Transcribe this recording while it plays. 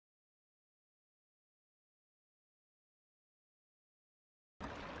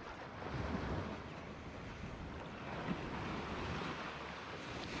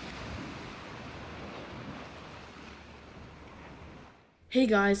Hey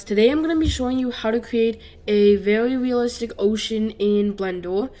guys, today I'm going to be showing you how to create a very realistic ocean in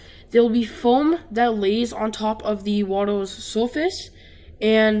Blender. There will be foam that lays on top of the water's surface,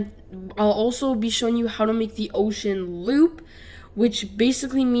 and I'll also be showing you how to make the ocean loop, which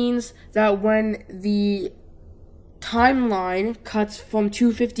basically means that when the timeline cuts from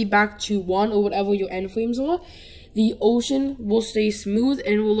 250 back to 1 or whatever your end frames are, the ocean will stay smooth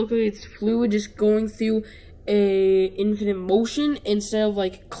and it will look like it's fluid just going through a infinite motion instead of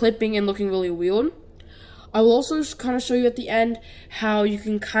like clipping and looking really weird. I will also just kind of show you at the end how you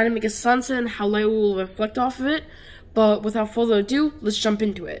can kind of make a sunset and how light will reflect off of it. But without further ado, let's jump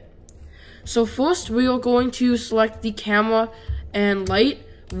into it. So first, we are going to select the camera and light,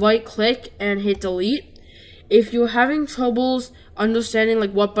 right click and hit delete. If you're having troubles understanding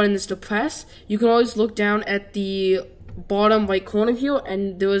like what button is to press, you can always look down at the bottom right corner here,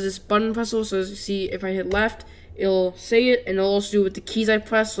 and there is this button presser. So as you see, if I hit left, it'll say it, and it'll also do with the keys I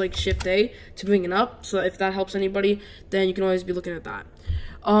press, like Shift A to bring it up. So if that helps anybody, then you can always be looking at that.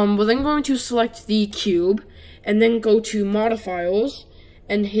 We're then going to select the cube, and then go to modifiers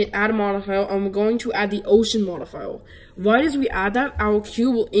and hit add modifier, and we're going to add the ocean modifier. Right as we add that, our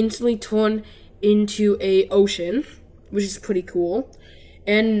cube will instantly turn into a ocean, which is pretty cool.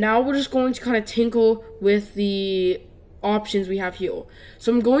 And now we're just going to kind of tinkle with the options we have here.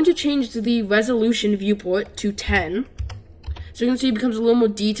 So I'm going to change the resolution viewport to 10. So you can see it becomes a little more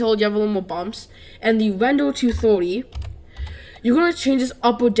detailed, you have a little more bumps. And the render to 30. You're going to change this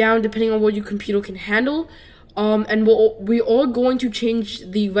up or down depending on what your computer can handle. And we are going to change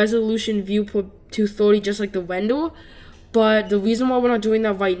the resolution viewport to 30 just like the render. But the reason why we're not doing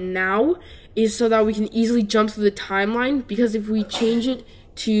that right now is so that we can easily jump through the timeline, because if we change it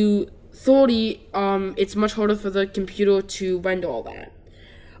to 30, it's much harder for the computer to render all that.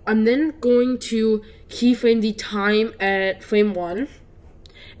 I'm then going to keyframe the time at frame 1,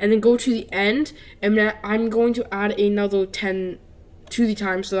 and then go to the end, and I'm going to add another 10 to the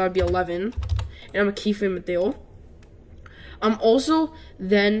time, so that would be 11, and I'm going to keyframe it there. I'm also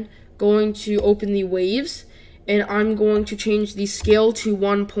then going to open the waves, and I'm going to change the scale to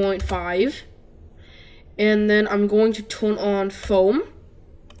 1.5, and then I'm going to turn on foam,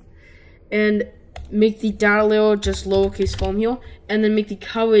 and make the data layer just lowercase foam here, and then make the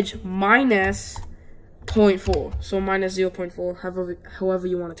coverage minus 0.4, so minus 0.4, however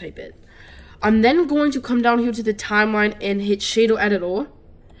you want to type it. I'm then going to come down here to the timeline and hit shader editor,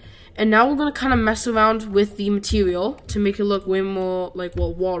 and now we're going to kind of mess around with the material to make it look way more like,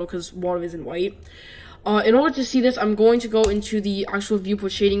 well, water, because water isn't white. In order to see this, I'm going to go into the actual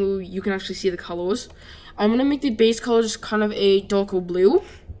viewport shading where you can actually see the colors. I'm going to make the base color just kind of a darker blue.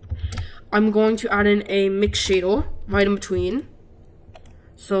 I'm going to add in a mix shader right in between,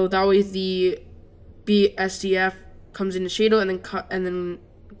 so that way the BSDF comes in the shader and then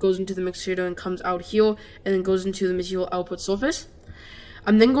goes into the mix shader and comes out here and then goes into the material output surface.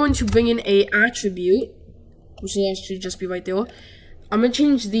 I'm then going to bring in a attribute, which will actually just be right there. I'm going to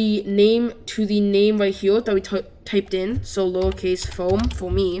change the name to the name right here that we typed in, so lowercase foam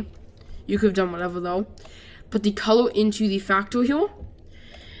for me. You could have done whatever though. Put the color into the factor here,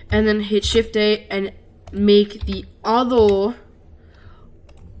 and then hit Shift A and make the other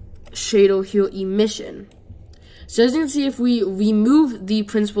shader here emission. So as you can see, if we remove the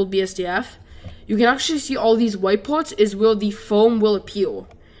principal BSDF, you can actually see all these white parts is where the foam will appear.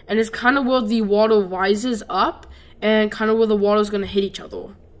 And it's kind of where the water rises up and kind of where the water is going to hit each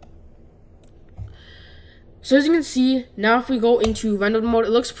other. So as you can see, now if we go into render mode,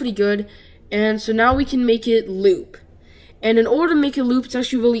 it looks pretty good. And so now we can make it loop. And in order to make it loop, it's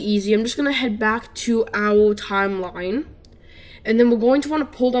actually really easy. I'm just going to head back to our timeline. And then we're going to want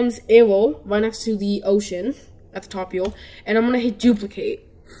to pull down this arrow right next to the ocean at the top here. And I'm going to hit duplicate.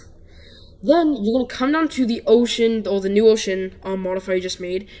 Then you're going to come down to the ocean, or the new ocean modifier you just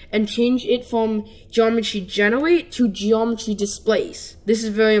made, and change it from geometry generate to geometry displace. This is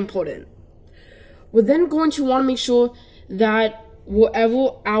very important. We're then going to want to make sure that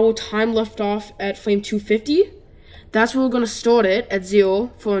wherever our time left off at frame 250, that's where we're going to start it at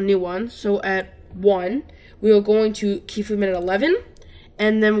 0 for a new one. So at 1, we are going to keyframe it at 11,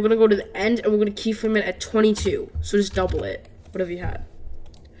 and then we're going to go to the end, and we're going to keyframe it at 22. So just double it, whatever you had.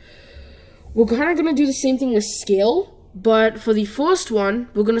 We're kind of going to do the same thing with scale, but for the first one,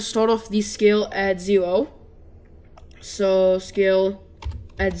 we're going to start off the scale at 0. So scale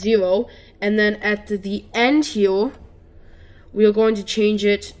at 0, and then at the end here, we are going to change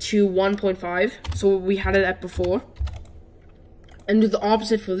it to 1.5, so we had it at before. And do the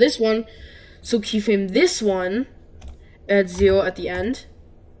opposite for this one, so keyframe this one at 0 at the end,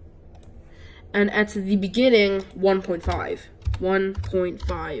 and at the beginning 1.5.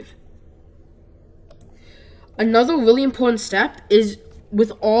 1.5. Another really important step is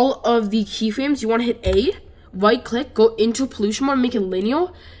with all of the keyframes, you want to hit A, right click, go into pollution mode, make it linear.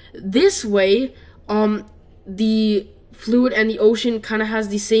 This way, the fluid and the ocean kind of has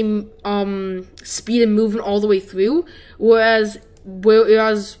the same speed and movement all the way through, whereas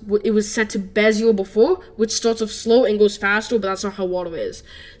it was set to Bezier before, which starts off slow and goes faster, but that's not how water is.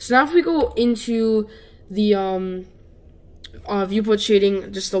 So now if we go into the viewport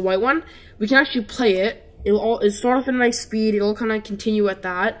shading, just the white one, we can actually play it. It'll start off at a nice speed, it'll kind of continue at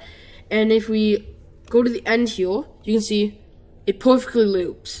that, and if we go to the end here, you can see it perfectly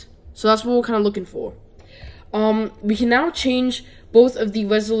loops. So that's what we're kind of looking for. We can now change both of the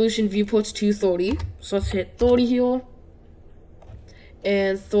resolution viewports to 30. So let's hit 30 here,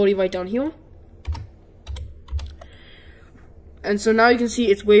 and 30 right down here. And so now you can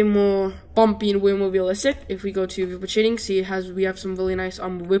see it's way more bumpy and way more realistic. If we go to viewport shading, see we have some really nice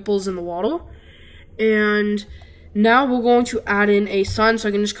ripples in the water. And now we're going to add in a sun, so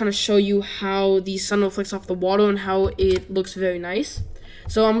I can just kind of show you how the sun reflects off the water and how it looks very nice.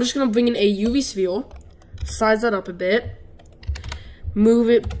 So I'm just going to bring in a UV sphere, size that up a bit, move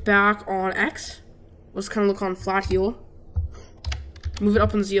it back on X. Let's kind of look on flat here. Move it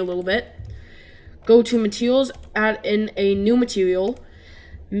up on Z a little bit. Go to materials, add in a new material,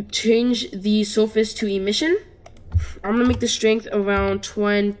 change the surface to emission. I'm going to make the strength around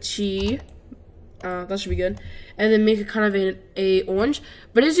 20. That should be good. And then make it kind of a orange.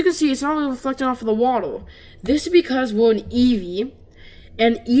 But as you can see, it's not really reflecting off of the water. This is because we're an Eevee.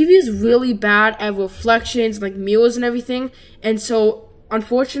 And Eevee is really bad at reflections, like mirrors and everything. And so,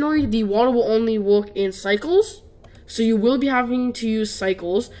 unfortunately, the water will only work in cycles. So you will be having to use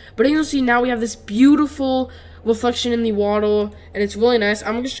cycles. But as you can see, now we have this beautiful reflection in the water, and it's really nice.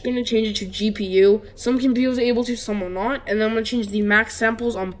 I'm just going to change it to GPU. Some computers are able to, some are not. And then I'm going to change the max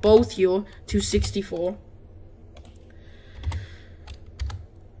samples on both here to 64.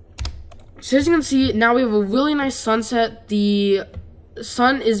 So as you can see, now we have a really nice sunset. The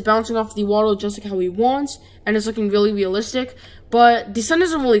sun is bouncing off the water just like how we want, and it's looking really realistic. But the sun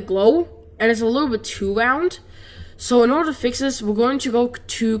doesn't really glow, and it's a little bit too round. So in order to fix this, we're going to go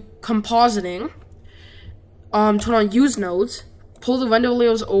to compositing. Turn on use nodes, pull the render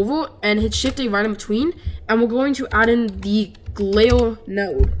layers over, and hit shift A right in between, and we're going to add in the glare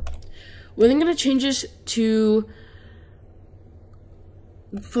node. We're then going to change this to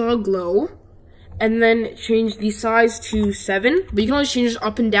fog glow, and then change the size to 7, but you can only change this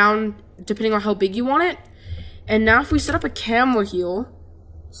up and down depending on how big you want it. And now if we set up a camera here,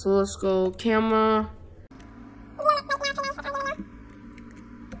 so let's go camera.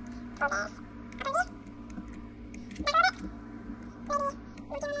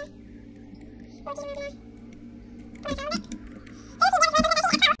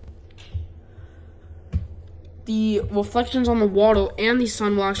 The reflections on the water and the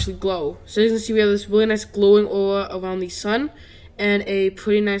sun will actually glow. So as you can see, we have this really nice glowing aura around the sun and a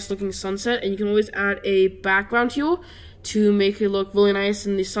pretty nice looking sunset. And you can always add a background here to make it look really nice,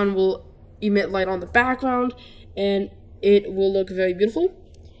 and the sun will emit light on the background and it will look very beautiful.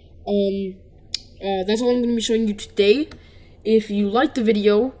 That's all I'm going to be showing you today. If you like the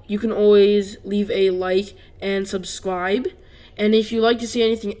video, you can always leave a like and subscribe. And if you'd like to see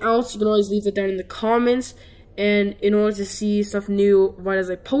anything else, you can always leave it down in the comments. And in order to see stuff new right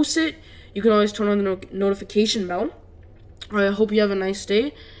as I post it, you can always turn on the notification bell. I hope you have a nice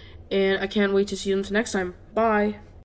day, and I can't wait to see you until next time. Bye.